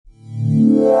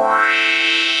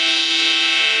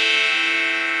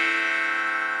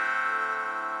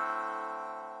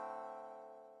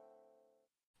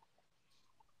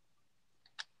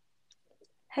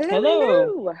Hello, Hello.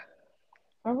 hello.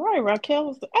 All right,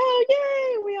 Raquel's. Oh,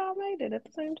 yay! We all made it at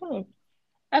the same time.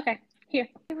 Okay, here.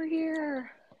 We're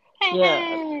here. Yeah,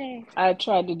 Hey. I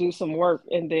tried to do some work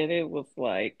and then it was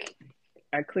like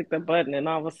I clicked a button and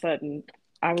all of a sudden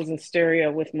I was in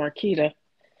stereo with Marquita,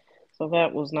 so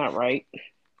that was not right.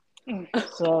 Mm.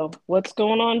 So, what's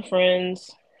going on, friends?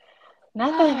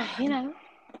 Nothing, you know.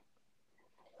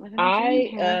 Living the dream I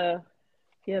here.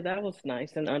 yeah, that was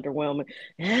nice and underwhelming.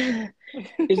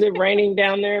 Is it raining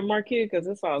down there in Marquita? Because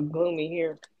it's all gloomy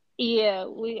here. Yeah,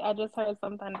 I just heard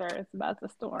some thunder. It's about to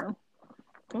storm.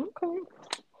 Okay.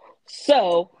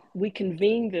 So we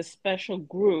convened this special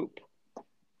group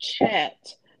chat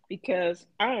because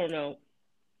I don't know.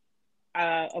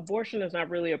 Abortion is not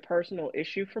really a personal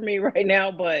issue for me right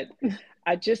now, but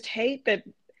I just hate that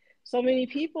so many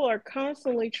people are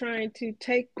constantly trying to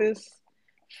take this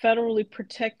federally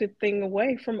protected thing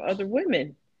away from other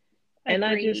women. And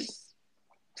I Agreed. just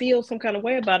feel some kind of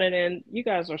way about it. And you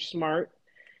guys are smart.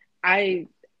 I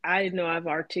I know I've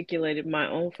articulated my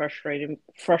own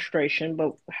frustration,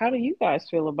 but how do you guys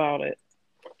feel about it?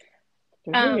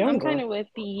 Because you're I'm kind younger. of with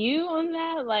you on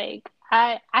that. Like,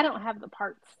 I don't have the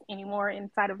parts anymore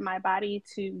inside of my body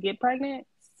to get pregnant,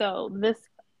 so this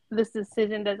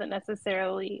decision doesn't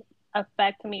necessarily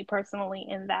affect me personally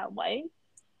in that way,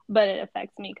 but it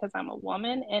affects me because I'm a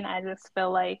woman, and I just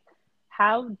feel like,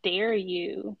 how dare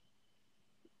you,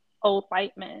 old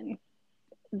white men,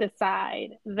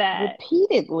 decide that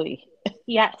Repeatedly.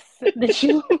 yes, that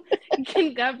you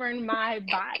can govern my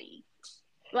body.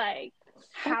 Like,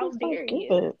 I how just don't dare get you?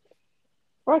 it.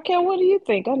 Raquel, what do you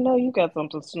think? I know you got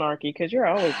something snarky because you're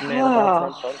always mad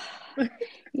about Oh, something.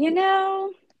 you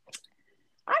know,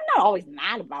 I'm not always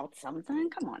mad about something.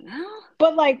 Come on now.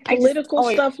 But like I just political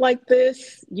always, stuff like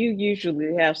this, you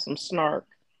usually have some snark.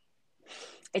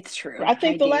 it's true. I I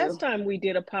think the last do. time we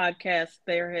did a podcast,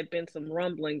 there had been some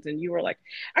rumblings, and you were like,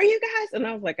 "Are you guys?" And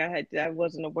I was like, I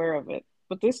wasn't aware of it.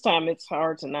 But this time, it's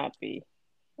hard to not be.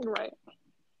 Right.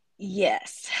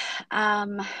 Yes.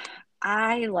 Um,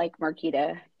 I, like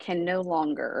Marquita, can no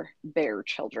longer bear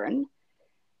children.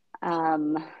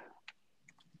 Um,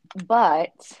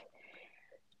 but,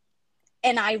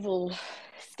 and I will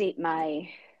state I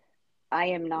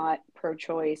am not pro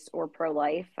choice or pro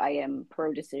life. I am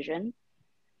pro decision.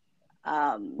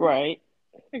 Um, Right.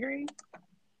 Agreed.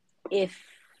 if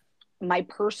my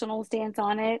personal stance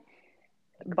on it,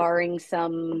 barring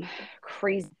some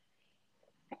crazy,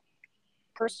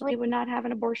 personally would not have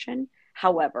an abortion.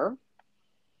 However,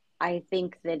 I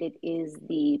think that it is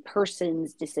the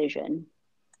person's decision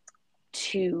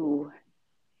to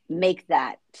make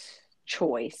that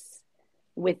choice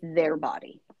with their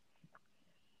body.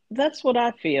 That's what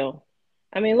I feel.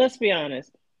 I mean, let's be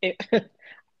honest. If,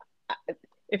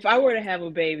 if I were to have a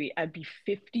baby, I'd be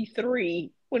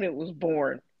 53 when it was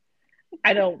born.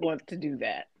 I don't want to do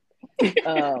that.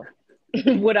 Uh,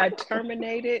 would I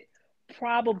terminate it?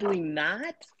 Probably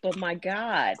not. But my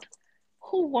God,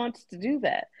 who wants to do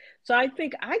that? So I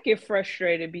think I get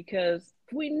frustrated because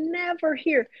we never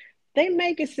hear. They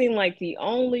make it seem like the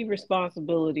only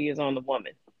responsibility is on the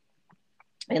woman,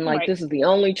 and like Right. this is the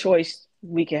only choice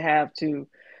we can have to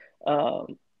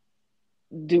um,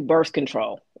 do birth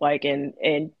control. Like, and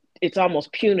it's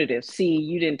almost punitive. See,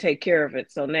 you didn't take care of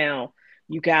it, so now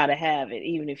you got to have it,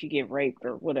 even if you get raped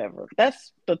or whatever.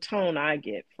 That's the tone I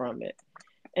get from it.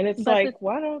 And it's But like,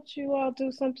 why don't you all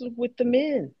do something with the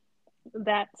men?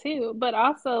 that too. But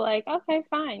also, like, okay,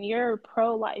 fine. You're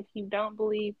pro life. You don't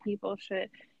believe people should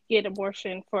get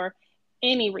abortion for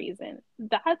any reason.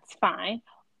 That's fine.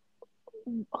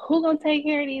 Who gonna take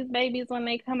care of these babies when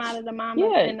they come out of the mamas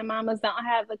Yeah, and the mamas don't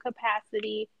have the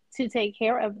capacity to take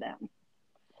care of them?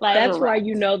 Like, that's why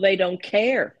you Correct. know they don't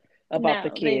care about the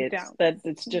no, they kids. don't. That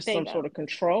it's just They some sort don't. of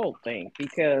control thing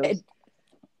because It,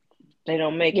 they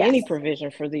don't make any yes.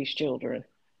 provision for these children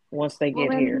once they Well,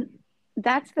 get here. and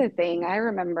that's the thing. I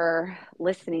remember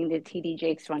listening to TD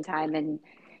Jakes one time, and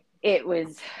it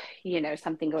was,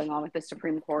 something going on with the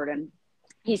Supreme Court. And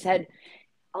he said,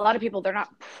 a lot of people, they're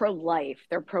not pro life,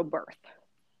 they're pro birth.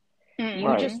 You Right.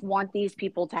 Mm-hmm. just want these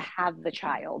people to have the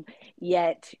child,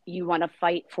 yet you want to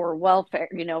fight for welfare,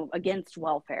 against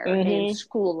welfare and Mm-hmm.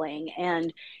 schooling.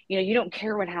 And, you don't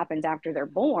care what happens after they're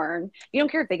born. You don't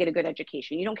care if they get a good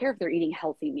education. You don't care if they're eating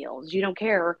healthy meals. You don't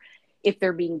care if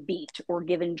they're being beat or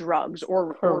given drugs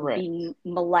or Correct. being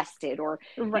molested or,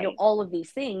 Right. all of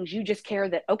these things. You just care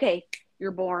that, okay,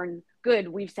 you're born. Good.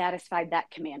 We've satisfied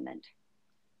that commandment.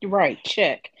 Right.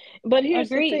 Check. But here's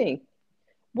the Agreed. thing.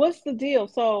 What's the deal?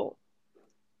 So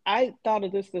I thought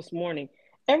of this morning.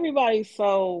 Everybody's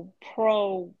so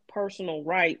pro personal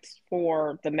rights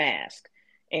for the mask.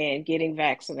 and getting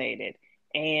vaccinated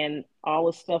and all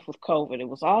the stuff with COVID. It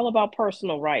was all about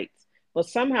personal rights. But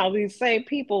somehow these same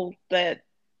people that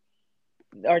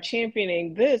are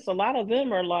championing this, a lot of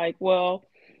them are like, well,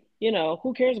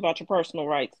 who cares about your personal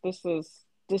rights? This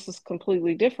is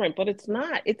completely different, but it's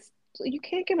not. It's You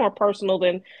can't get more personal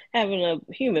than having a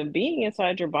human being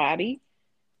inside your body,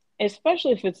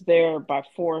 especially if it's there by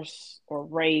force or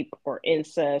rape or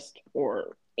incest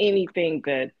or anything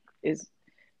that is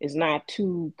is not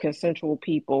two consensual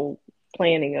people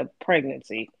planning a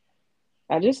pregnancy.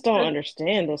 I just don't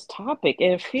understand this topic,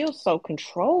 and it feels so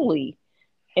controlling.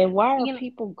 And why are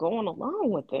people going along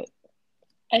with it?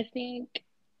 I think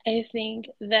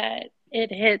that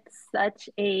it hits such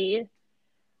a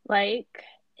like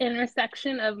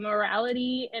intersection of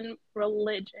morality and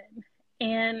religion,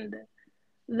 and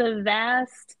the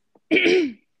vast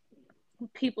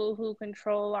people who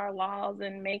control our laws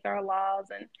and make our laws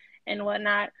and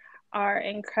whatnot are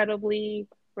incredibly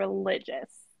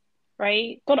religious,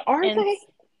 right? But are And they?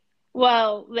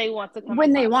 well, they want to come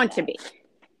when they across want that. to be.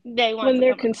 They want When to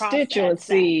their come across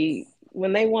constituency,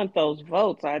 when they want those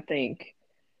votes, I think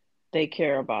they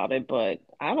care about it, but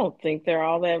I don't think they're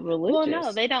all that religious. Well,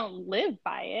 no, they don't live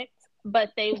by it,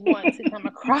 but they want to come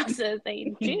across as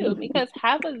they do, because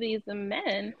half of these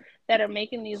men that are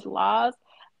making these laws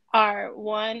are,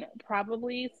 one,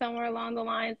 probably somewhere along the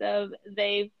lines of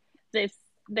they've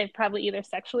probably either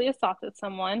sexually assaulted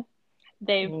someone,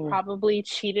 they've probably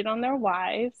cheated on their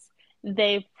wives,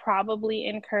 they've probably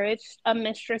encouraged a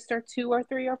mistress or two or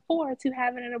three or four to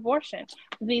have an abortion.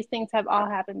 These things have all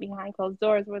happened behind closed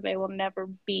doors where they will never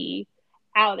be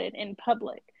outed in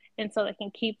public. And so they can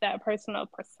keep that personal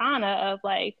persona of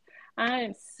like,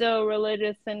 I'm so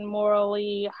religious and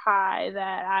morally high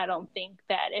that I don't think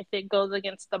that if it goes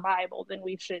against the Bible, then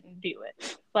we shouldn't do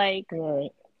it. Like,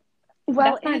 right.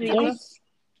 Well, that's not Jesus.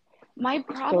 My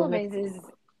problem is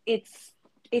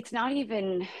it's not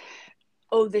even,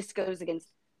 oh, this goes against,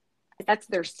 that's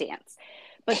their stance.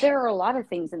 But there are a lot of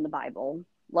things in the Bible,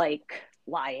 like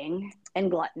lying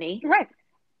and gluttony, right,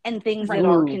 and things that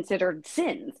are considered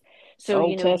sins. So,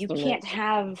 Old Testament. You can't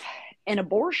have an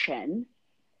abortion,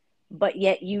 but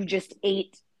yet you just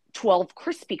ate 12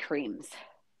 Krispy Kremes.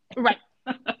 Right.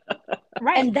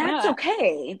 Right. And that's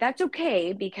okay. That's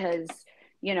okay because,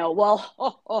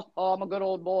 well, I'm a good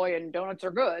old boy and donuts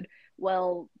are good.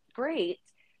 Well, great.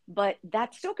 But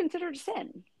that's still considered a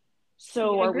sin.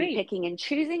 So are we picking and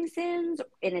choosing sins?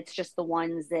 And it's just the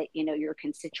ones that, your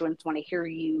constituents want to hear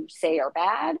you say are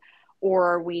bad?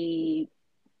 Or are we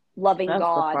loving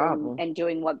God and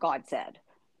doing what God said?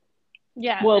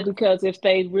 Yeah. Well, because if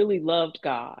they really loved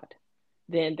God,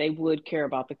 then they would care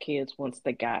about the kids once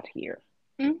they got here.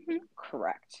 Mm-hmm.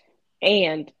 Correct.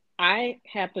 And I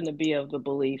happen to be of the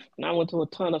belief, and I went to a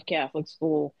ton of Catholic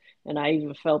school, and I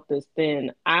even felt this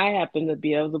then. I happen to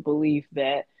be of the belief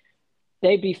that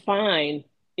they'd be fine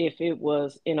if it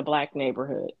was in a Black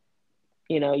neighborhood.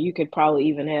 You could probably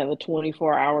even have a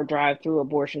 24-hour drive-through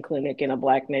abortion clinic in a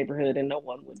Black neighborhood, and no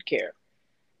one would care.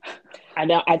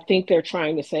 I think they're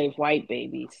trying to save white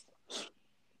babies,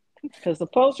 because the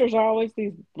posters are always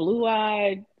these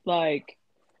blue-eyed, like,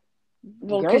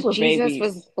 well, because Jesus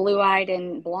was blue-eyed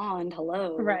and blonde.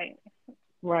 Hello.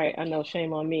 Right. I know,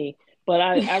 shame on me. But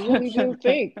I really do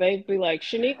think they'd be like,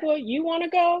 Shaniqua, you want to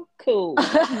go? Cool.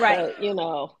 Right.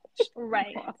 But,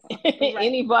 right.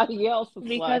 Anybody else is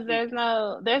because there's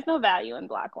no value in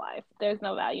Black life. There's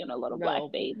no value in a little Black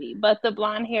baby. But the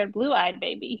blonde-haired, blue-eyed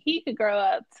baby, he could grow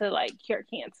up to like cure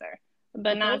cancer,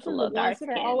 but not to look dark skin.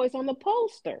 Those are always on the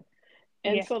poster.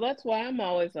 And so that's why I'm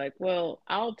always like, well,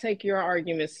 I'll take your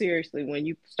argument seriously when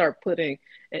you start putting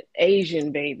an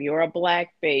Asian baby or a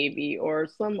Black baby or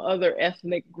some other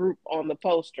ethnic group on the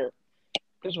poster.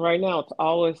 Because right now it's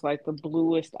always like the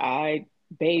bluest eyed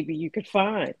baby you could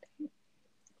find.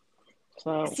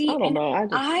 So I don't know.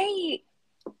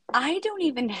 I don't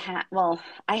even have, well,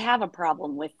 I have a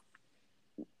problem with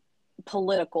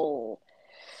political,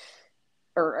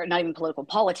 or not even political,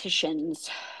 politicians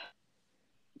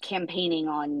campaigning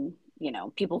on,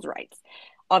 people's rights.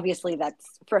 Obviously, that's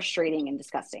frustrating and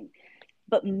disgusting.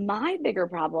 But my bigger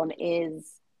problem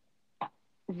is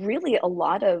really a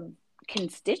lot of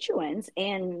constituents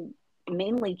and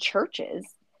mainly churches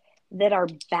that are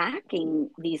backing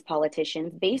these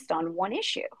politicians based on one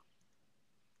issue,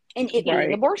 and it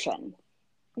being abortion.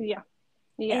 Yeah.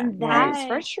 And that's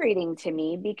frustrating to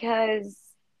me because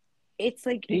it's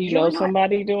like, do you know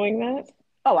somebody doing that?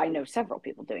 Oh, I know several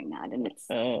people doing that, and it's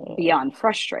beyond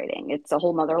frustrating. It's a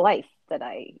whole nother life that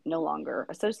I no longer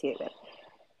associate with.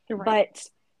 Right.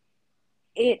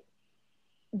 But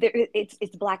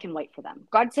it's black and white for them.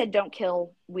 God said, don't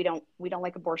kill. We don't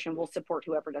like abortion. We'll support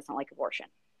whoever doesn't like abortion.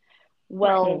 Right.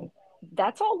 Well,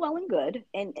 that's all well and good,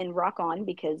 and rock on,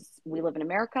 because we live in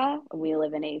America. We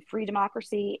live in a free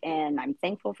democracy, and I'm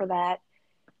thankful for that.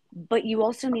 But you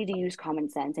also need to use common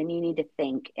sense, and you need to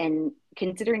think. And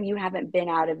considering you haven't been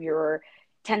out of your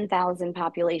 10,000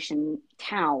 population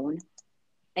town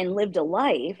and lived a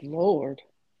life, Lord.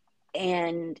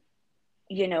 and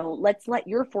let's let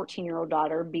your 14-year-old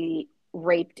daughter be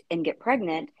raped and get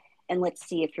pregnant, and let's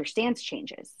see if your stance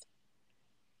changes.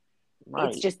 It's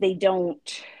Right. just they don't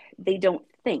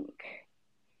think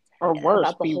Or worse,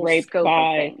 about the be whole raped scope of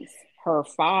by things. her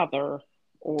father,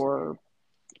 or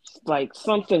like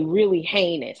something really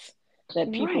heinous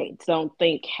that people Right. don't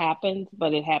think happens,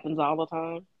 but it happens all the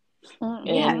time.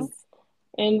 Yes. Mm-hmm.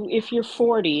 And if you're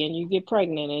 40 and you get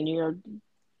pregnant and your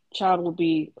child will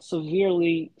be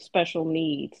severely special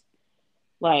needs,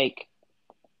 like,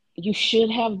 you should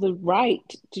have the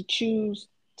right to choose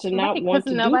to Right, not because want to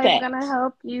do nobody's that. gonna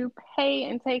help you pay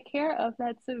and take care of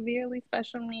that severely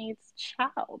special needs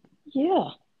child. Yeah.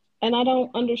 And I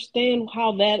don't understand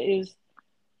how that is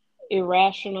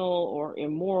irrational or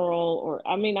immoral, or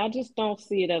I mean, I just don't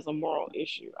see it as a moral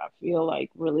issue. I feel like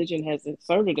religion has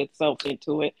inserted itself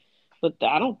into it, but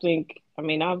I don't think, I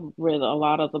mean, I've read a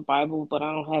lot of the Bible, but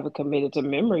I don't have it committed to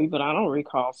memory, but I don't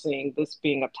recall seeing this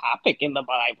being a topic in the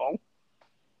Bible.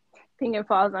 I think it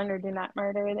falls under do not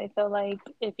murder. They feel like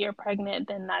if you're pregnant,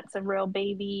 then that's a real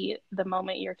baby the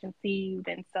moment you're conceived.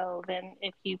 And so then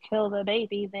if you kill the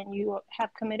baby, then you have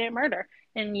committed murder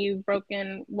and you've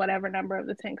broken whatever number of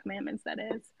the 10 Commandments that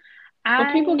is.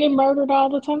 But people get I, murdered all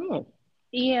the time.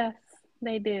 yes,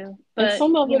 they do. And But,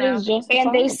 some of it is And they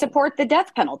justifiable. support the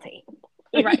death penalty.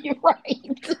 right. You're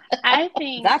right. I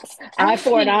think, That's Eye I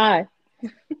for an think eye.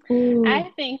 Ooh.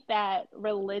 I think that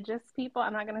religious people,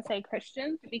 I'm not going to say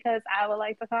Christians because I would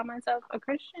like to call myself a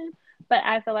Christian, but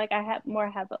I feel like I have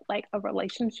like a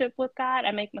relationship with God.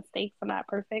 I make mistakes. I'm not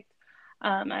perfect.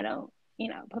 I don't,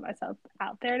 put myself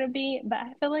out there to be, but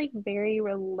I feel like very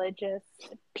religious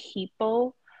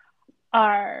people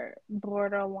are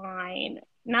borderline,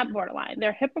 not borderline,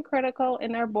 they're hypocritical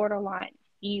and they're borderline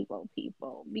evil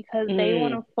people because they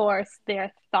want Mm. to force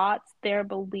their thoughts, their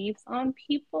beliefs on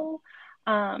people.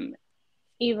 Um,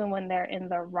 even when they're in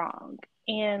the wrong.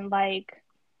 And like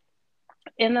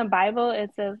in the Bible, it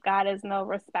says God is no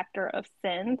respecter of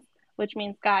sins, which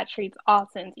means God treats all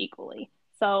sins equally.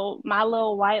 So my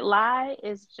little white lie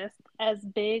is just as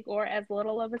big or as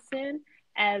little of a sin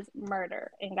as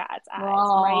murder in God's eyes,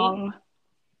 right? wrong.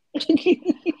 In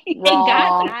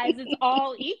God's Wrong. eyes, it's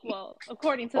all equal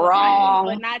according to the Bible,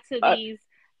 but Wrong. not to Uh, these,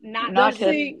 not but Not to to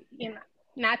these, see,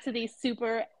 not to these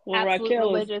super well, absolute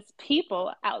Raquel is, religious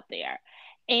people out there.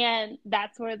 And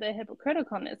that's where the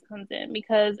hypocriticalness comes in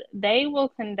because they will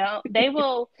condone, they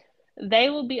will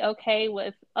be okay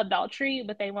with adultery,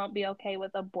 but they won't be okay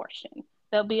with abortion.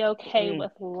 They'll be okay mm,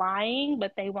 with lying,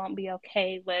 but they won't be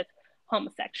okay with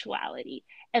homosexuality.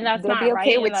 And that's They'll be not okay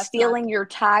right and with that's not stealing your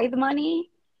tithe money,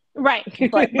 right.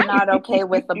 but Right. not okay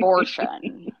with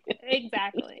abortion.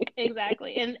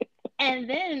 Exactly. And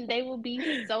then they will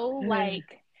be so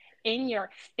like in your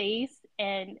face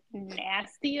and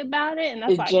nasty about it, and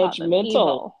that's why I call them judgmental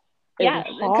evil. and Yeah,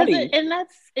 because haughty.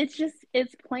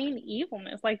 it's plain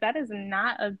evilness. Like that is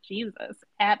not of Jesus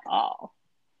at all.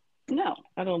 No.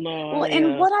 I don't know. Well, I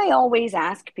and what I always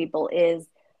ask people is,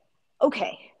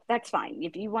 okay, that's fine.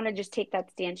 If you want to just take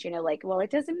that stance, like, well, it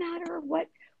doesn't matter what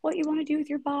you want to do with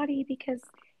your body because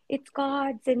it's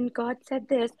God's and God said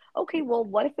this. Okay, well,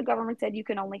 what if the government said you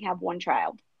can only have one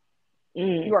child?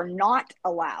 mm, You are not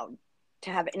allowed to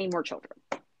have any more children.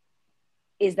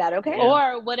 Is that okay? yeah.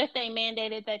 Or what if they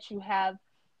mandated that you have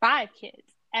 5 kids?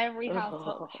 Every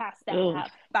household Oh, has to oh,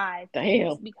 have 5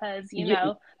 kids damn. because You,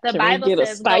 the can I Bible get a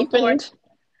says go forth. stipend?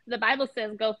 The Bible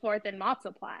says go forth and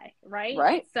multiply, right?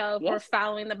 Right? So if we're Yes.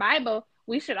 following the Bible,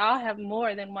 we should all have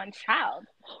more than one child,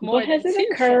 But more has than it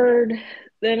 2 children. occurred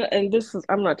then? And this is,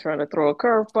 I'm not trying to throw a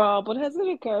curveball, but has it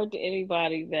occurred to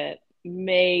anybody that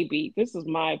maybe, this is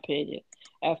my opinion,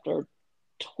 after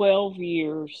 12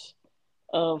 years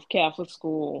of Catholic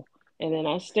school, and then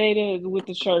I stayed with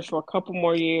the church for a couple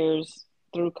more years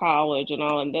through college and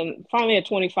all, and then finally at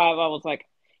 25, I was like,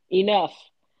 enough.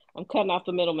 I'm cutting off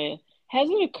the middleman. Has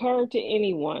it occurred to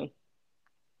anyone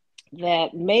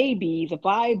that maybe the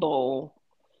Bible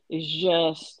is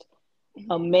just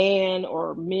a man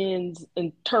or men's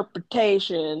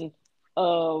interpretation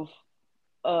of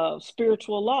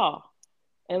spiritual law,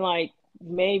 and like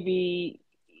maybe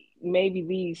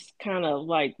these kind of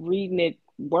like reading it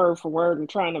word for word and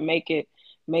trying to make it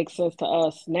make sense to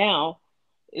us now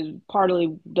it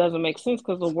partly doesn't make sense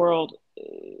because the world,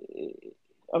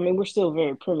 I mean, we're still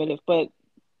very primitive, but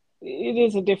it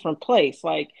is a different place.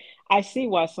 Like, I see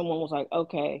why someone was like,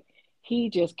 okay, he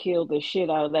just killed the shit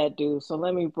out of that dude, so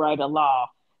let me write a law,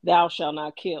 thou shalt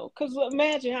not kill. Because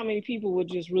imagine how many people would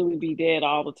just really be dead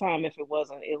all the time if it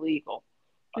wasn't illegal.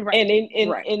 Right.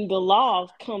 And Right. in the law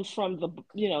comes from the,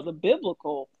 you know, the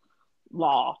biblical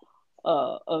law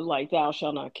of like thou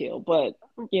shalt not kill. But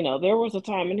you know, there was a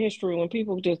time in history when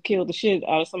people just killed the shit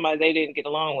out of somebody they didn't get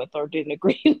along with or didn't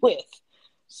agree with.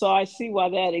 So I see why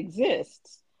that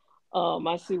exists.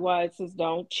 I see why it says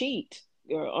don't cheat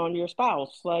on your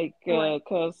spouse, like Right.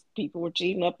 because people were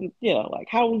cheating up, and you know, like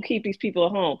how do we keep these people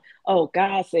at home? Oh,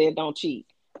 God said don't cheat.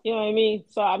 You know what I mean?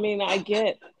 So I mean, I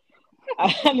get,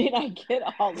 I mean, I get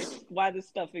all this why this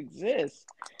stuff exists,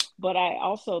 but I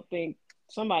also think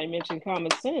somebody mentioned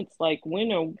common sense. Like when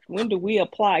do we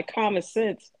apply common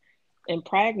sense and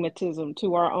pragmatism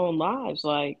to our own lives?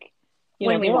 Like, you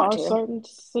When know, we there want are to. certain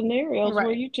scenarios where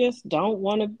Right. you just don't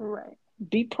want to Right.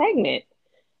 be pregnant.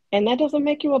 And that doesn't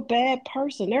make you a bad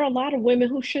person. There are a lot of women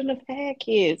who shouldn't have had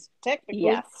kids. Technically,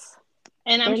 Yes.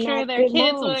 And I'm they're sure not their good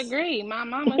kids would moms. agree. My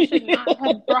mama should not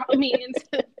have brought me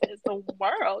into this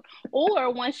world. Or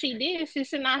when she did, she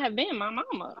should not have been my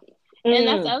mama. And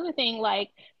that's the Mm, other thing. Like,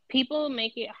 people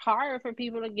make it hard for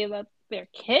people to give up their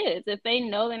kids if they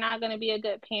know they're not going to be a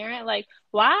good parent. Like,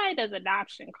 why does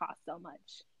adoption cost so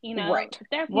much? You know, Right.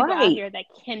 there are people out Right. here that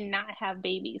cannot have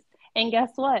babies. And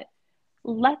guess what?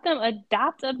 Let them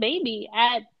adopt a baby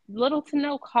at little to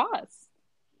no cost.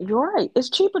 you're right. It's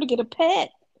cheaper to get a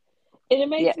pet. And it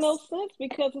makes no Yes. sense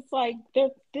because it's like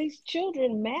these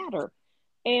children matter.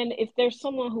 And if there's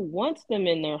someone who wants them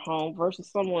in their home versus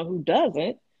someone who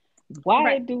doesn't, why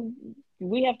Right. do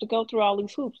we have to go through all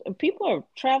these hoops? And people are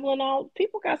traveling all,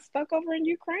 people got stuck over in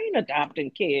Ukraine adopting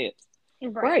kids.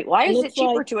 Right. Right. Why And is it it's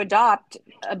cheaper like, to adopt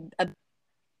a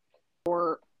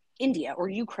or India or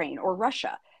Ukraine or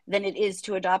Russia than it is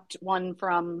to adopt one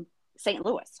from St.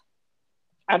 Louis?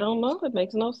 I don't know. It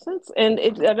makes no sense. And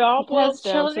it all boils Because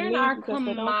down to children me are because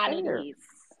they don't care. commodities.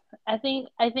 I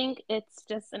think it's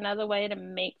just another way to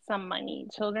make some money.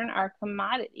 Children are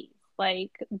commodities.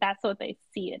 Like, that's what they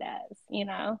see it as, you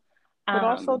know. But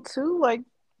also, Um too, like,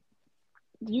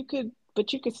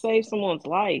 but you could save someone's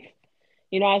life.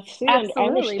 You know, I Absolutely, but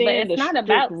understand it's the not strict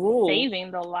about rules,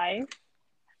 saving the life.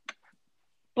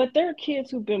 but there are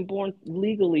kids who've been born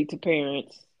legally to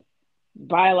parents,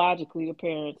 biologically to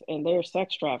parents, and they're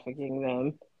sex trafficking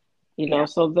them. You know, Yeah.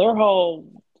 so their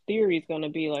whole theory is going to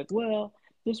be like, well,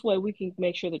 this way we can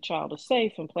make sure the child is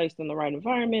safe and placed in the right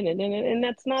environment, and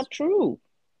that's not true.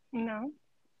 No.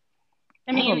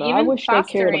 I I don't mean, know. I even wish they cared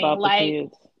fostering, about the like,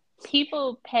 kids.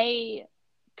 people pay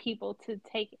people to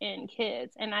take in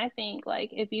kids. And I think,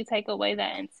 like, if you take away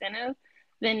that incentive,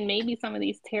 then maybe some of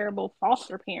these terrible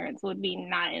foster parents would be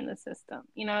not in the system.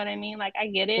 You know what I mean? Like, I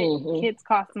get it. Hmm. Kids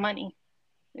cost money.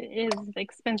 It is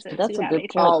expensive That's to a have good a A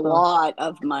point, child. though. lot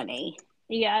of money.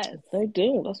 Yes. They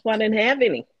do. That's why I didn't have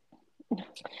any.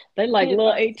 They like Kids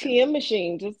little are ATM expensive.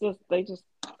 machines. They just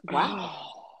wow.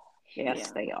 Oh, yes,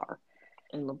 Yeah. they are.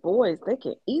 And the boys, they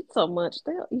can eat so much,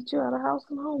 they'll eat you out of house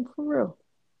and home for real.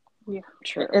 Yeah.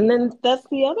 True. And then that's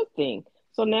the other thing.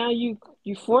 So now you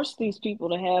force these people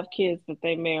to have kids that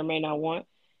they may or may not want.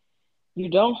 You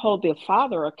don't hold the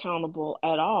father accountable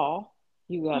at all.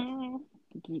 You got Mm.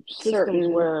 systems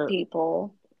Certain where,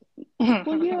 people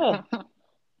well, yeah, who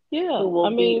yeah. will I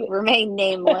be mean, remain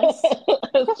nameless.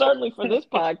 certainly for this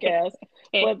podcast,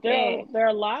 but there are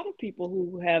a lot of people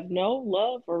who have no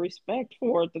love or respect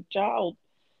for the child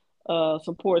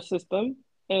support system,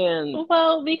 and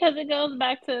Well, because it goes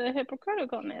back to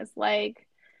hypocriticalness. Like,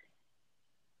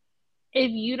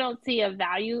 if you don't see a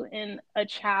value in a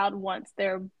child once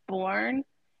they're born,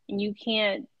 and you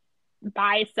can't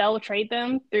buy, sell, trade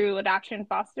them through adoption,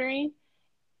 fostering,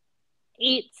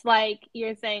 it's like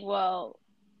you're saying, well,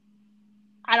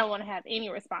 I don't want to have any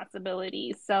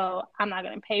responsibility, so I'm not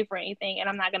going to pay for anything, and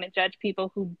I'm not going to judge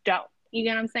people who don't. You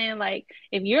get what I'm saying? Like,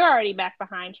 if you're already back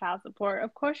behind child support,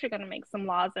 of course you're going to make some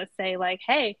laws that say, like,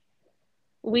 hey,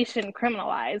 we shouldn't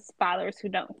criminalize fathers who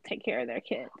don't take care of their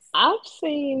kids. I've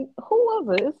seen, who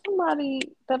was it? It's somebody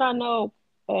that I know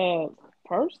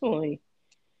personally.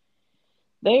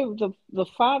 The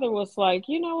father was like,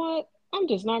 you know what? I'm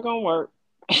just not gonna work,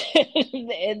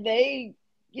 and they,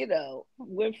 you know,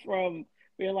 went from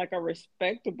being like a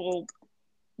respectable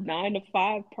 9 to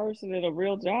 5 person in a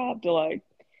real job to like,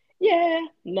 yeah,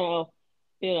 no,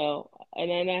 you know.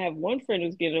 And then I have one friend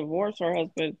who's getting divorced. Her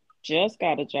husband just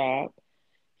got a job.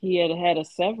 He had had a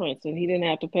severance, and he didn't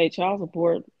have to pay child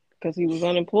support because he was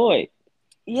unemployed.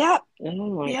 Yep. And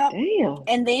I'm like, Yep. damn.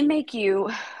 And they make you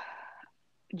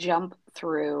jump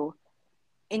through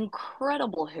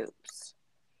incredible hoops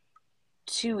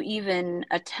to even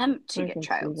attempt to I get can see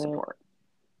child that. support.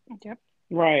 Yep.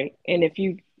 Right. And if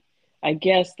you, I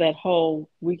guess that whole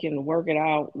we can work it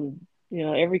out, and,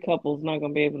 every couple's not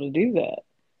going to be able to do that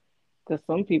because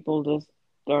some people just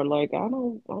are like, I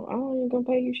don't even gonna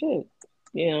pay you shit,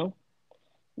 you know,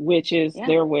 which is Yeah.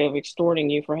 their way of extorting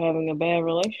you for having a bad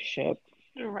relationship.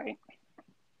 Right.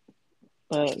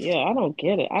 But yeah, I don't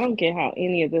get it. I don't get how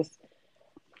any of this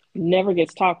never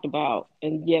gets talked about,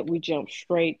 and yet we jump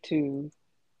straight to,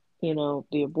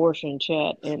 the abortion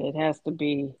chat, and it has to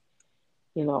be,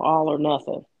 all or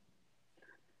nothing.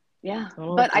 Yeah. I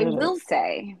don't But I get it. will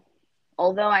say,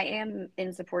 although I am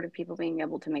in support of people being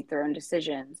able to make their own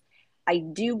decisions, I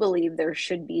do believe there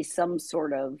should be some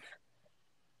sort of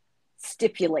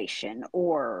stipulation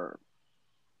or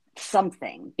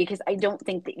something, because I don't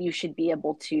think that you should be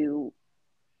able to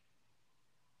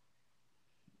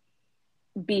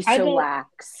be I so don't.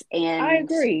 lax I and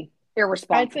agree. I think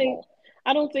irresponsible.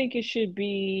 I don't think it should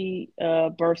be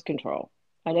birth control.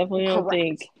 I definitely don't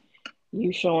think Correct.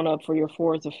 you showing up for your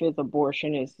fourth or fifth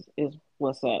abortion is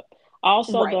what's up. I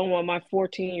also Right. don't want my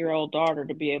 14-year-old daughter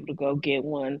to be able to go get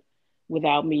one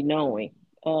without me knowing.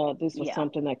 This was Yeah.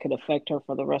 something that could affect her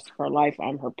for the rest of her life.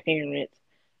 I'm her parent.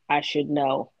 I should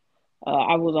know.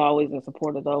 I was always in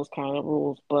support of those kind of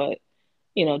rules, but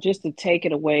just to take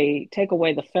away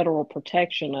the federal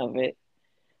protection of it,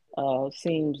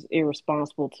 seems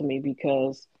irresponsible to me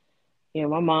because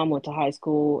my mom went to high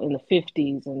school in the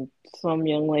 50s, and some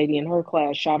young lady in her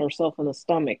class shot herself in the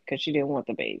stomach because she didn't want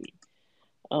the baby.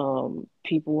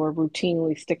 People were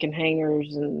routinely sticking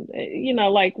hangers, and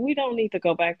like we don't need to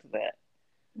go back to that.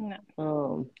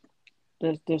 No.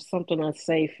 There's something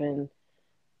unsafe and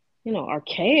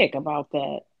archaic about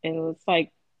that, and it's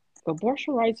like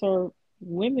abortion rights are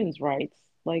women's rights.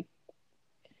 Like,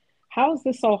 how is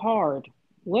this so hard?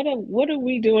 What are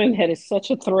we doing that is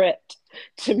such a threat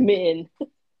to men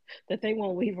that they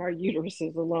won't leave our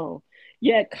uteruses alone?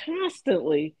 Yet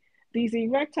constantly these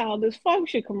erectile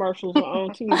dysfunction commercials are on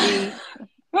TV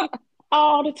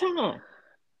all the time.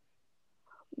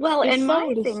 Well, It's and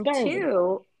my so thing disturbing.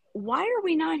 too, why are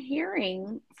we not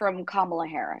hearing from Kamala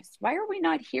Harris? Why are we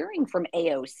not hearing from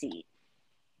AOC?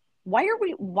 Why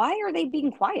are they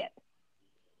being quiet?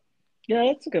 Yeah,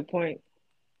 that's a good point.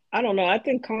 I don't know. I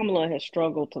think Kamala has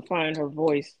struggled to find her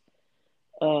voice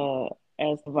uh,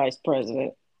 as the vice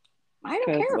president I don't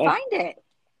because care. Find it.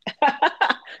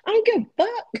 I don't give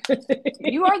a fuck.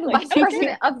 You are the Like, vice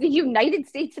president of the United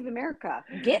States of America.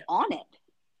 Get on it.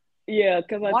 yeah,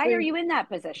 because I Why are think you in that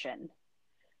position?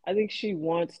 I think she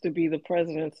wants to be the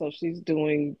president, so she's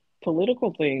doing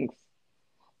political things,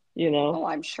 you know. Oh,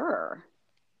 I'm sure.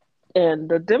 And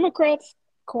the Democrats,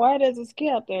 quiet as it's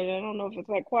kept, and I don't know if it's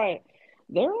that quiet,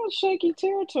 they're on shaky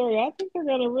territory. I think they're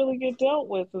going to really get dealt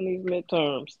with in these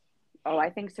midterms. Oh,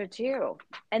 I think so too.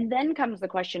 And then comes the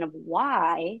question of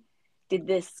why did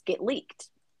this get leaked?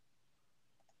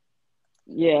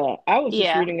 Yeah, I was just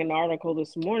Yeah. reading an article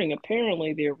this morning.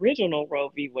 Apparently, the original Roe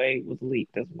v. Wade was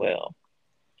leaked as well.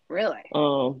 Really?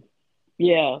 Um,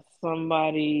 yeah,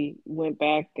 somebody went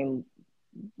back and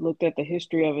looked at the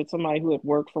history of it. Somebody who had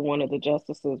worked for one of the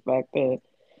justices back then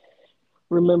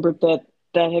remembered that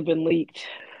that had been leaked.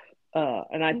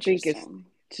 And I think it's Interesting.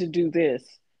 to do this,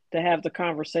 to have the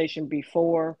conversation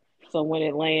before, so when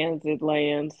it lands, it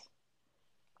lands.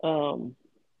 Um,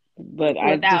 but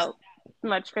I just, Without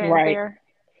much right, fanfare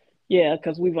yeah,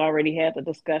 because we've already had the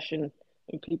discussion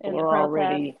and people in the are protests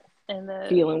already and the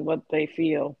feeling what they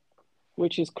feel,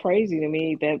 which is crazy to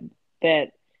me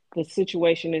that the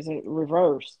situation isn't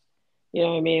reversed. You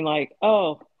know what I mean? Like,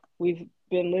 oh, we've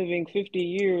been living 50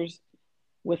 years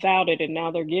without it, and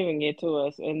now they're giving it to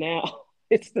us, and now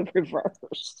it's the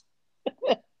reverse.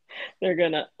 They're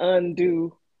gonna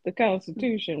undo the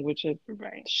Constitution, which it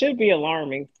right. should be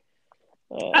alarming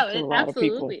Oh, to a it lot of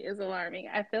absolutely people. is alarming.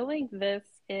 I feel like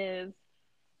is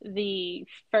the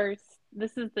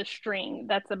this is the string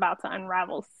that's about to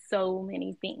unravel so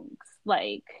many things.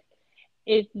 Like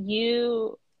if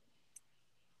you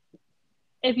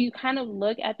if you kind of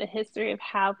look at the history of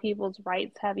how people's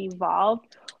rights have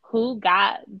evolved, who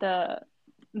got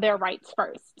their rights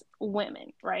first?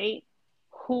 Women, right?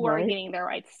 Who are Right? getting their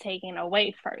rights taken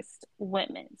away first?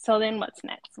 Women. So then what's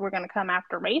next? We're going to come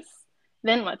after race.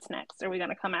 Then what's next? Are we going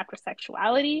to come after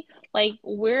sexuality? Like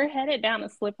we're headed down a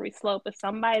slippery slope if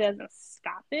somebody doesn't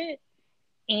stop it.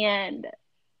 And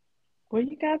Well,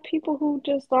 you got people who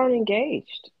just aren't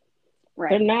engaged. They're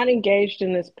Right. not engaged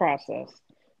in this process.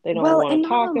 They don't Well, want and to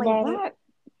not talk only about it. that,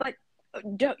 but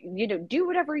don't, do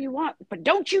whatever you want, but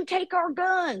don't you take our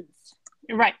guns.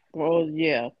 Right. Well,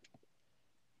 yeah,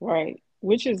 right.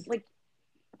 Which is, Like,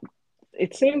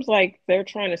 it seems like they're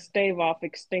trying to stave off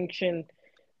extinction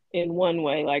in one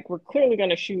way. Like, we're clearly going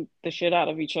to shoot the shit out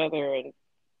of each other and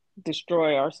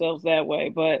destroy ourselves that way,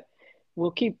 but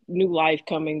we'll keep new life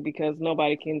coming because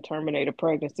nobody can terminate a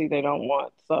pregnancy they don't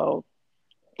want. So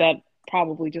that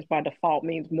probably just by default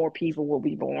means more people will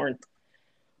be born.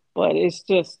 But it's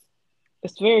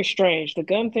very strange. The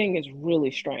gun thing is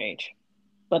really strange.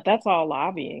 But that's all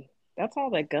lobbying. That's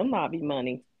all that gun lobby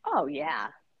money, oh yeah,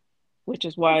 which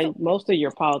is it's why most of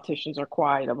your politicians are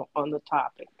quiet on the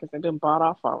topic because they've been bought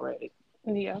off already.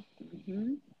 Yeah.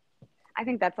 mm-hmm. I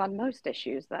think that's on most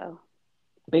issues, though.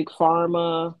 Big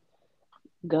pharma,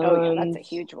 Oh yeah, that's a guns.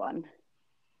 huge one.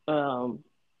 Um,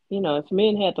 if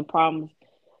men had the problems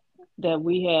that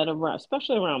we had around,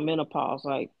 especially around menopause,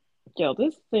 like, yo,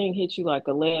 this thing hits you like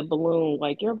a lead balloon.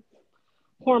 Like your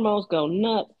hormones go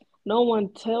nuts. No one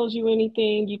tells you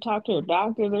anything. You talk to a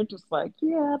doctor, they're just like,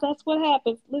 yeah, that's what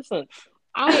happens. Listen,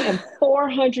 I am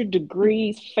 400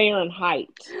 degrees Fahrenheit.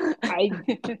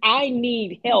 I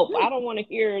need help. I don't want to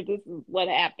hear this is what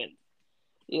happens.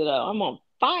 I'm on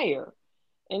fire.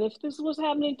 And if this was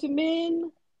happening to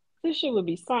men, this shit would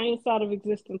be science out of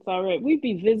existence already. We'd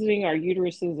be visiting our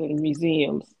uteruses in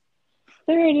museums.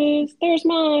 There it is. There's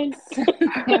mine.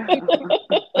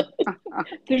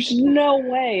 There's no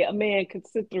way a man could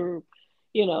sit through,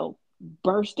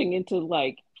 bursting into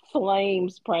like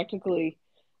flames practically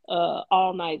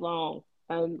all night long.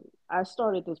 And I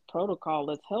started this protocol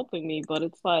that's helping me, but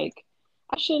it's like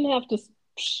I shouldn't have to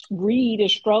read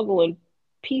and struggle and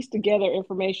piece together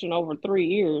information over 3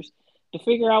 years to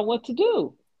figure out what to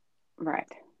do. Right.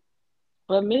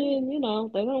 But men, they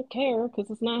don't care because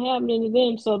it's not happening to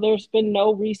them. So there's been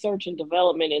no research and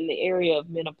development in the area of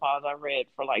menopause, I read,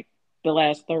 for like the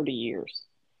last 30 years.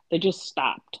 They just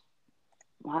stopped.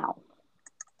 Wow.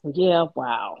 Yeah,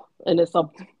 wow. And it's a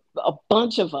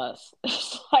bunch of us.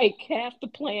 It's like half the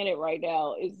planet right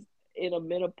now is in a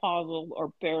menopausal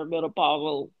or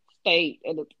perimenopausal state.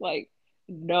 And it's like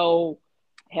no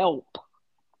help.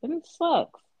 And it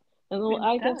sucks. And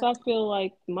I guess I feel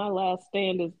like my last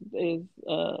stand is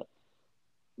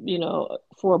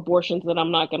for abortions that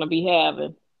I'm not going to be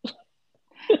having.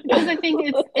 Because I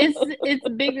think it's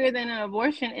bigger than an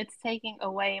abortion. It's taking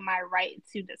away my right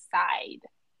to decide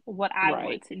what I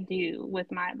want to do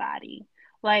with my body.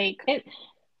 Like, I'm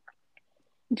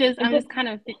just kind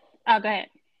of. Oh, go ahead.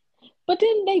 But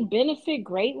didn't they benefit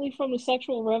greatly from the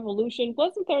sexual revolution?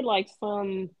 Wasn't there like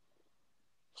some?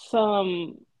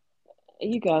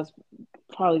 You guys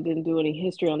probably didn't do any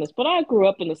history on this, but I grew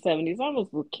up in the 70s. I was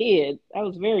a kid. I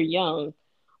was very young,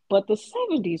 but the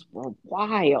 70s were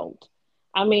wild.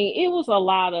 I mean, it was a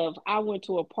lot of I went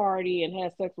to a party and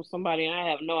had sex with somebody and I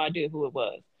have no idea who it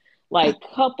was. Like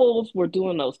couples were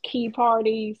doing those key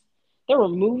parties. There were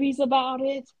movies about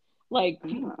it. Like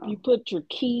you put your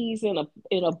keys in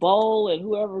a bowl and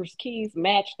whoever's keys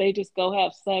match, they just go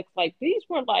have sex. Like these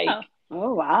were like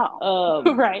oh wow.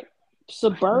 Right.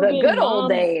 Suburban the good old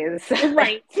days.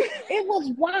 Right. It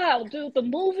was wild, dude. The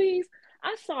movies,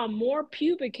 I saw more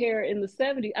pubic hair in the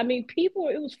 70s. I mean, it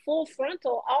was full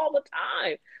frontal all the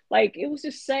time. Like, it was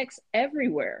just sex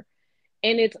everywhere.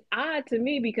 And it's odd to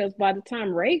me because by the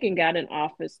time Reagan got in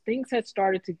office, things had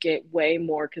started to get way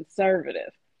more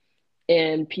conservative.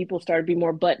 And people started to be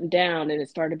more buttoned down and it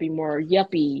started to be more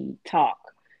yuppie talk.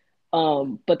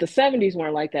 But the 70s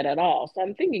weren't like that at all. So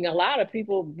I'm thinking a lot of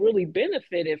people really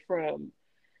benefited from,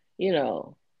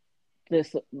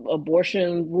 this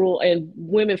abortion rule and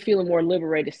women feeling more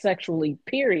liberated sexually,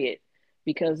 period.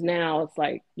 Because now it's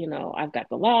like, I've got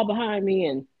the law behind me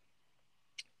and,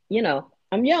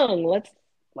 I'm young. Let's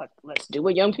do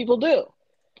what young people do.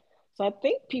 So I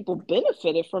think people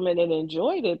benefited from it and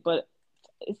enjoyed it, but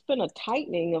it's been a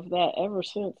tightening of that ever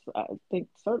since, I think,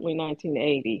 certainly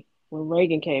 1980. When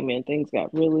Reagan came in, things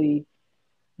got really,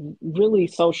 really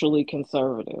socially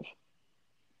conservative.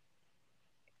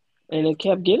 And it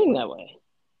kept getting that way,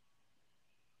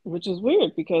 which is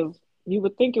weird because you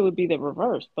would think it would be the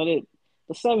reverse, but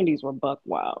the 70s were buck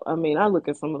wild. I mean, I look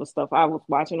at some of the stuff I was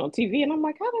watching on TV and I'm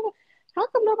like, how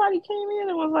come nobody came in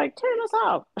and was like, turn us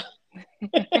off?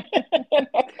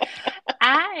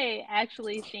 I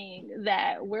actually think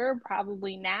that we're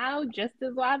probably now just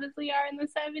as wild as we are in the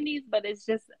 70s, but it's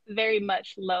just very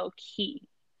much low key.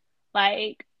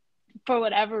 Like, for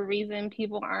whatever reason,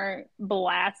 people aren't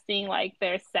blasting like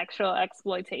their sexual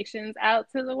exploitations out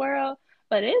to the world,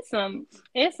 but it's some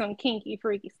kinky,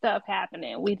 freaky stuff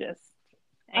happening. We just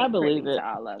I ain't privy believe to it.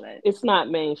 all of it. It's not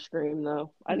mainstream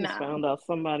though. I just No. found out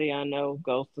somebody I know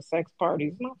goes to sex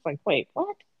parties, and I was like, wait,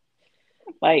 what?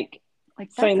 Like Like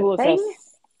that's St. a Louis has thing.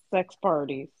 sex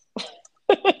parties.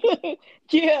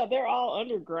 Yeah, they're all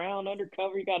underground,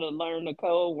 undercover. You got to learn the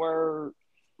code word.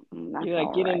 That's You like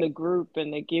all get in the right. group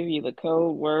and they give you the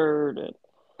code word,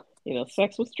 and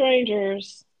sex with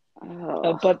strangers.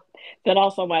 Oh, But that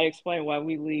also might explain why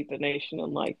we lead the nation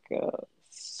in like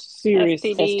serious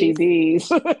STDs.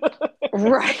 STDs.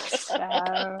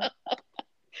 right.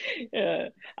 Yeah,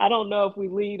 I don't know if we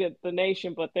lead the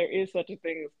nation, but there is such a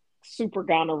thing as super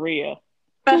gonorrhea.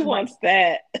 Who Right. wants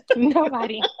that?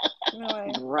 Nobody. Nobody.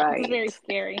 It's very Right.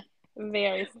 scary.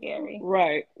 Very scary.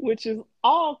 Right, which is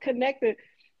all connected.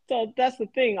 So that's the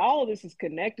thing. All of this is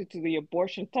connected to the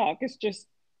abortion talk. It's just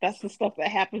that's the stuff that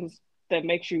happens that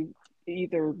makes you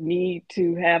either need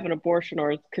to have an abortion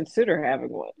or consider having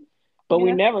one. But we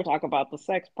Yeah. never talk about the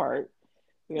sex part.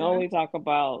 We No. only talk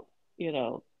about,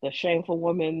 the shameful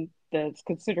woman that's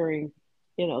considering,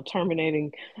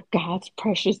 terminating God's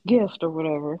precious gift or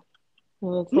whatever.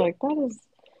 And it's like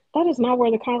that is not where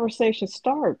the conversation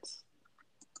starts,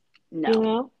 you No.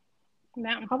 know?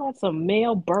 No. How about some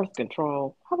male birth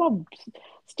control? How about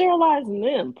sterilizing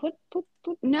them? Put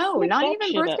No, slick not that even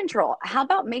shit birth up. control. How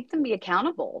about make them be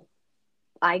accountable?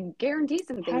 I guarantee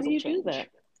some How things do will you do change. that?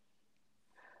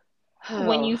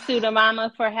 When Oh, you sue the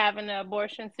mama for having an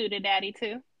abortion, sue the daddy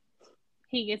too.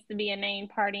 He gets to be a named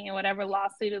party in whatever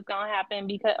lawsuit is going to happen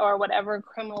because, or whatever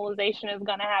criminalization is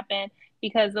going to happen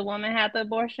because the woman had the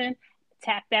abortion.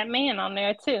 Tack that man on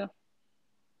there too,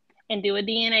 and do a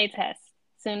DNA test.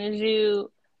 Soon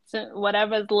as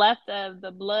whatever's left of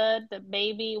the blood, the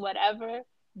baby, whatever,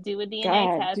 do a DNA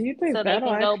God, do test you so think they that'll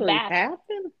can go actually back.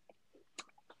 happen?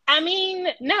 I mean,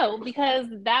 no, because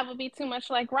that would be too much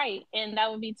like right, and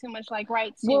that would be too much like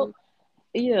right Well, to,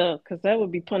 yeah, because that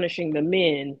would be punishing the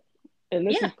men. And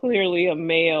this yeah, is clearly a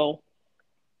male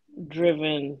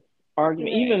driven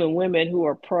argument. Even right. the women who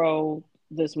are pro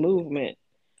this movement,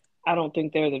 I don't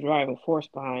think they're the driving force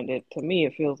behind it. To me,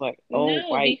 it feels like old No,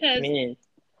 white because men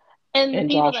and the and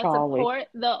people Josh that Hawley. support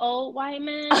the old white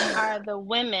men are the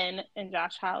women, and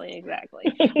Josh Hawley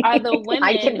exactly, are the I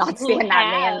women cannot who stand that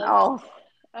man. have,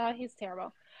 Oh, he's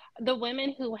terrible. The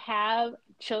women who have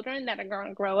children that are going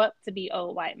to grow up to be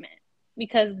old white men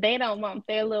because they don't want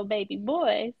their little baby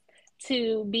boys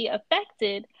to be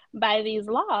affected by these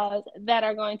laws that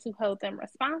are going to hold them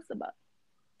responsible.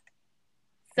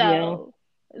 Yeah. So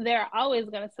they're always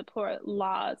going to support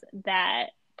laws that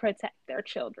protect their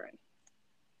children.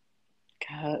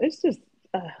 God, it's just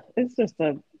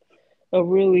a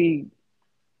really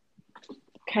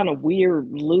kind of weird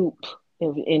loop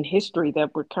in history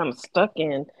that we're kind of stuck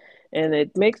in, and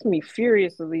it makes me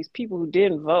furious of these people who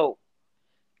didn't vote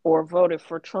or voted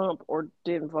for Trump or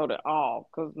didn't vote at all,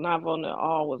 because not voting at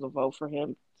all was a vote for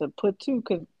him. To put two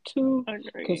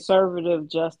Agreed. conservative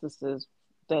justices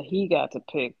that he got to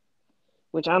pick,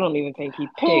 which I don't even think he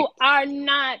Who picked. are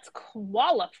not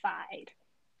qualified.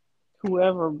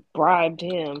 Whoever bribed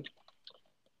him,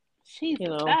 Jesus,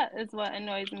 that is what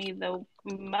annoys me the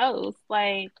most.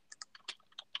 Like,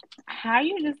 how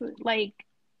you just like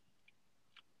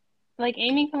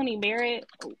Amy Coney Barrett,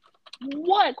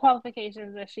 what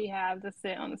qualifications does she have to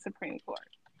sit on the Supreme Court?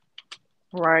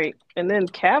 right? And then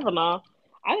Kavanaugh,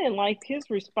 I didn't like his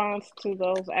response to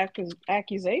those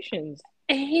accusations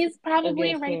He's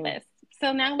probably a against him. rapist.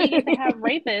 So now we get to have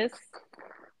rapists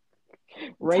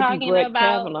Rapey talking Brett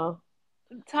about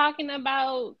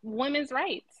Kavanaugh. women's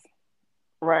rights.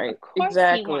 Right, Of course he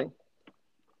exactly. won.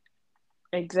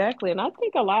 Exactly. And I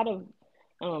think a lot of,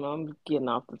 I don't know, I'm getting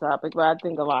off the topic, but I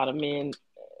think a lot of men,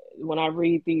 when I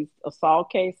read these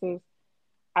assault cases,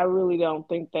 I really don't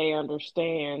think they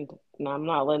understand. And I'm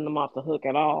not letting them off the hook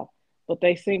at all, but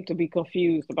they seem to be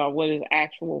confused about what is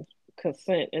actual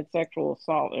consent and sexual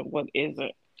assault and what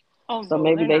isn't. Oh So no,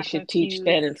 maybe they're they not should teach that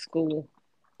confused. in school.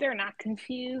 They're not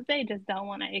confused. They just don't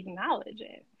want to acknowledge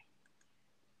it.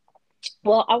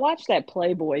 Well, I watched that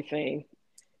Playboy thing,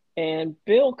 and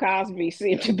Bill Cosby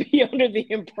seemed to be under the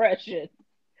impression,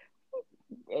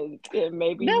 and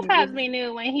maybe Bill he was Cosby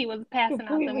knew when he was passing out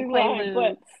them completely lying,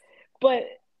 quaaludes. but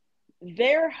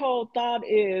their whole thought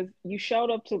is you showed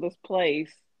up to this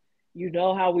place, you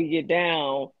know how we get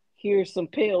down. Here's some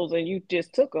pills, and you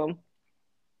just took them.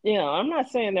 I'm not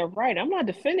saying they're right. I'm not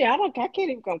defending. I can't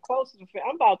even come close to defend.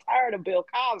 I'm about tired of Bill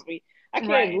Cosby. I can't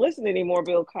even Right. listen to any more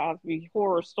Bill Cosby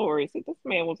horror stories. See, this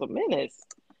man was a menace,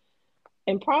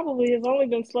 and probably has only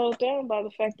been slowed down by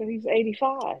the fact that he's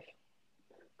 85.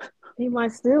 He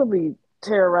might still be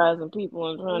terrorizing people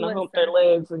and trying to hump their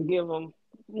Listen. legs and give them.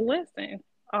 Listen.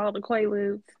 All the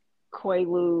quaaludes.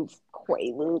 Quaaludes.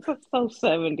 That's so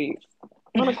 70s.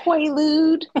 On a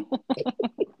Quaalude.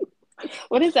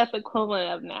 What is that the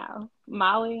equivalent of now?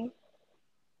 Molly?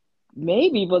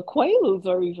 Maybe, but Quaaludes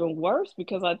are even worse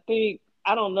because I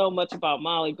don't know much about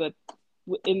Molly, but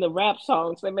in the rap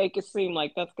songs, they make it seem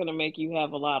like that's going to make you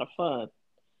have a lot of fun.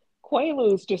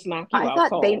 Quaaludes just knock you I out thought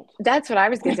cold. that's what I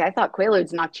was going to say. I thought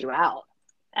Quaaludes knocked you out.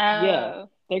 Yeah,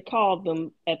 they called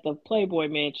them at the Playboy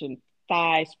Mansion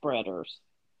thigh spreaders.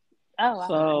 Oh, wow.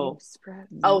 So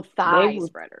thigh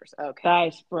spreaders. Okay. Thigh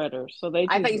spreaders. So they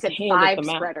just I thought you said handed 5 them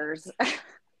out. spreaders.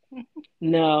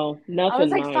 No, nothing. I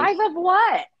was like, nice. 5 of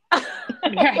what?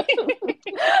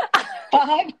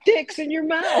 5 dicks in your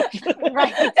mouth.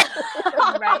 Right.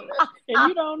 Right. And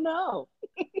you don't know.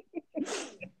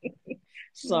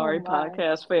 Sorry,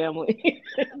 podcast family.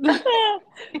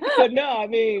 But no, I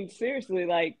mean, seriously,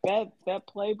 like that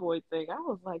Playboy thing, I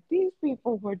was like, these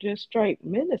people were just straight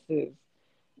menaces.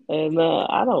 And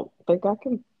I don't think I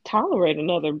can tolerate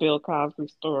another Bill Cosby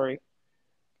story.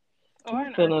 Or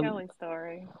an R. Kelly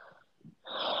story.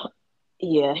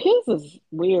 Yeah, his is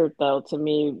weird though to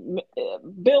me.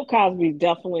 Bill Cosby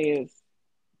definitely is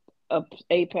a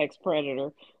apex predator,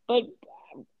 but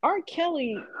R.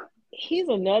 Kelly, he's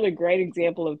another great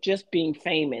example of just being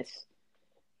famous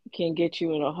can get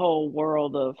you in a whole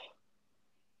world of,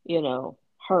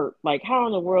 hurt. Like, how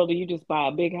in the world do you just buy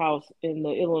a big house in the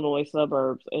Illinois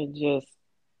suburbs and just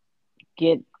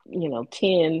get,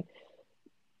 10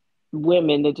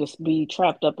 women to just be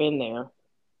trapped up in there?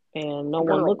 And no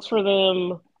one looks for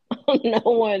them. No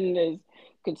one is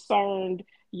concerned.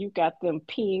 You got them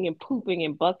peeing and pooping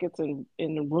in buckets in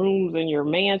the rooms in your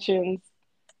mansions.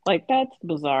 Like, that's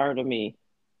bizarre to me.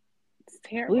 It's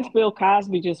terrible. At least Bill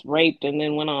Cosby just raped and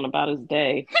then went on about his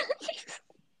day.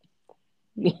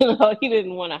 He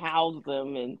didn't want to house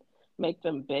them and make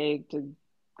them beg to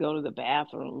go to the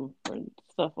bathroom and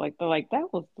stuff like that. Like,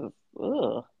 that was just,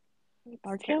 ugh.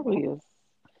 R. Kelly's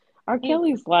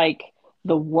like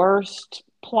the worst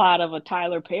plot of a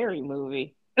Tyler Perry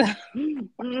movie. Like,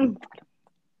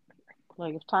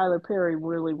 if Tyler Perry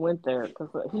really went there, because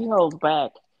he holds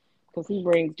back, because he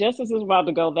brings, just as it's about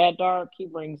to go that dark, he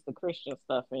brings the Christian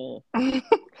stuff in.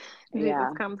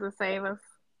 Jesus comes to save us.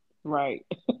 Right.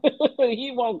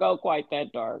 He won't go quite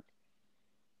that dark.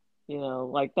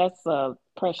 Like, that's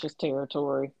Precious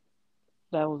territory.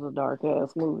 That was a dark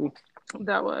ass movie.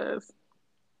 That was.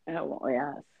 Oh,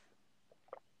 yes.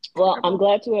 Well, I'm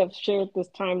glad to have shared this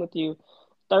time with you.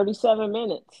 37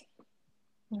 minutes.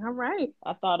 All right.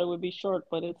 I thought it would be short,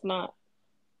 but it's not.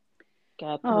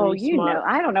 Got I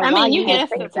don't know why you get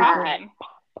think that.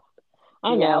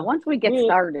 I know. Yeah, once we get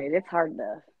started, it's hard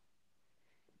to.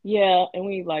 Yeah, and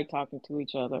we like talking to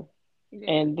each other.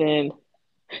 Yeah. And then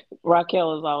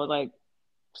Raquel is always like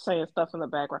saying stuff in the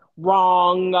background.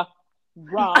 Wrong.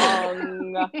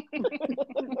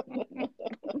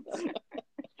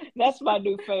 That's my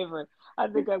new favorite. I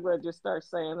think I'm going to just start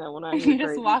saying that when I hear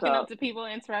just walking up to people,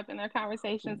 interrupting their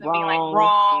conversations, and being like,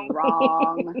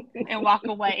 wrong, and walk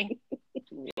away.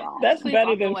 That's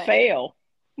better than fail.